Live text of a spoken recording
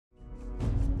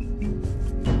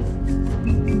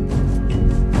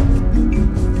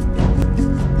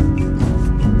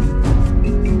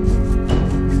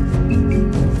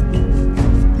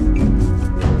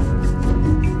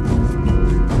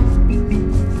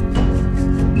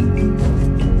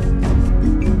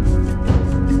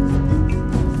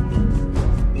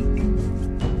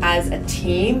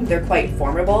they're quite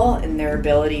formidable in their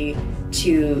ability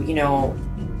to,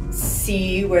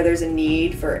 see where there's a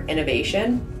need for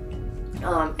innovation,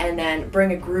 and then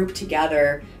bring a group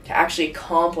together to actually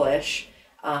accomplish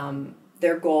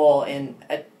their goal in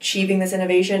achieving this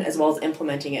innovation as well as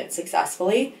implementing it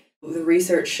successfully. The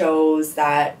research shows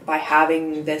that by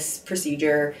having this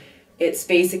procedure, it's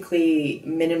basically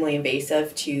minimally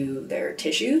invasive to their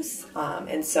tissues,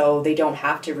 and so they don't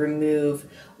have to remove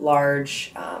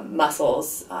large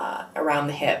muscles around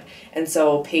the hip. And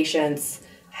so patients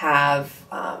have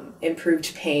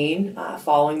improved pain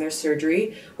following their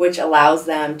surgery, which allows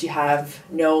them to have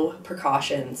no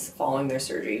precautions following their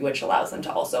surgery, which allows them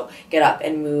to also get up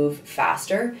and move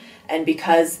faster. And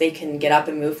because they can get up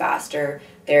and move faster,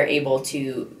 they're able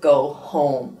to go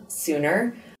home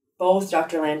sooner. Both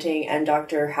Dr. Lanting and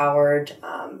Dr. Howard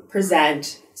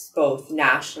present both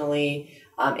nationally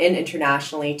and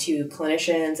internationally to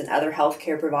clinicians and other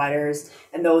healthcare providers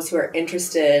and those who are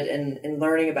interested in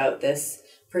learning about this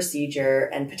procedure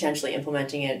and potentially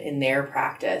implementing it in their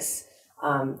practice.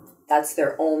 That's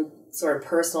their own sort of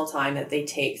personal time that they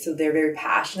take. So they're very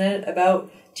passionate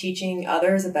about teaching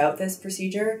others about this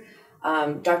procedure.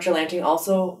 Dr. Lanting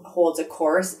also holds a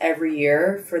course every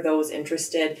year for those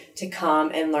interested to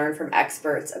come and learn from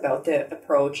experts about the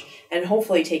approach and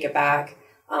hopefully take it back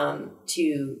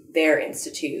to their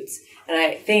institutes. And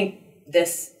I think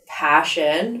this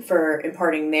passion for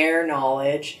imparting their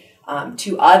knowledge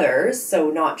to others,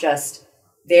 so not just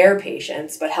their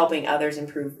patients, but helping others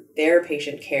improve their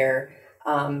patient care,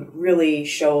 really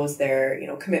shows their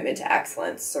commitment to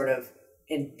excellence sort of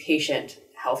in patient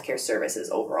healthcare services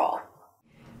overall.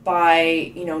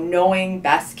 By knowing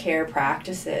best care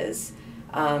practices,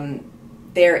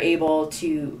 they're able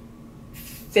to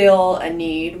fill a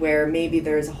need where maybe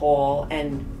there's a hole,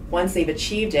 and once they've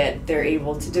achieved it, they're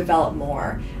able to develop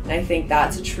more. And I think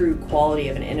that's a true quality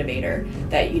of an innovator,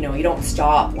 that you don't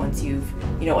stop once you've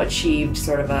achieved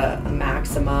sort of a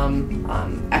maximum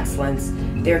excellence.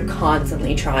 They're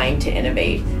constantly trying to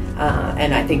innovate,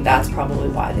 and I think that's probably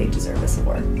why they deserve this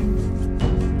award.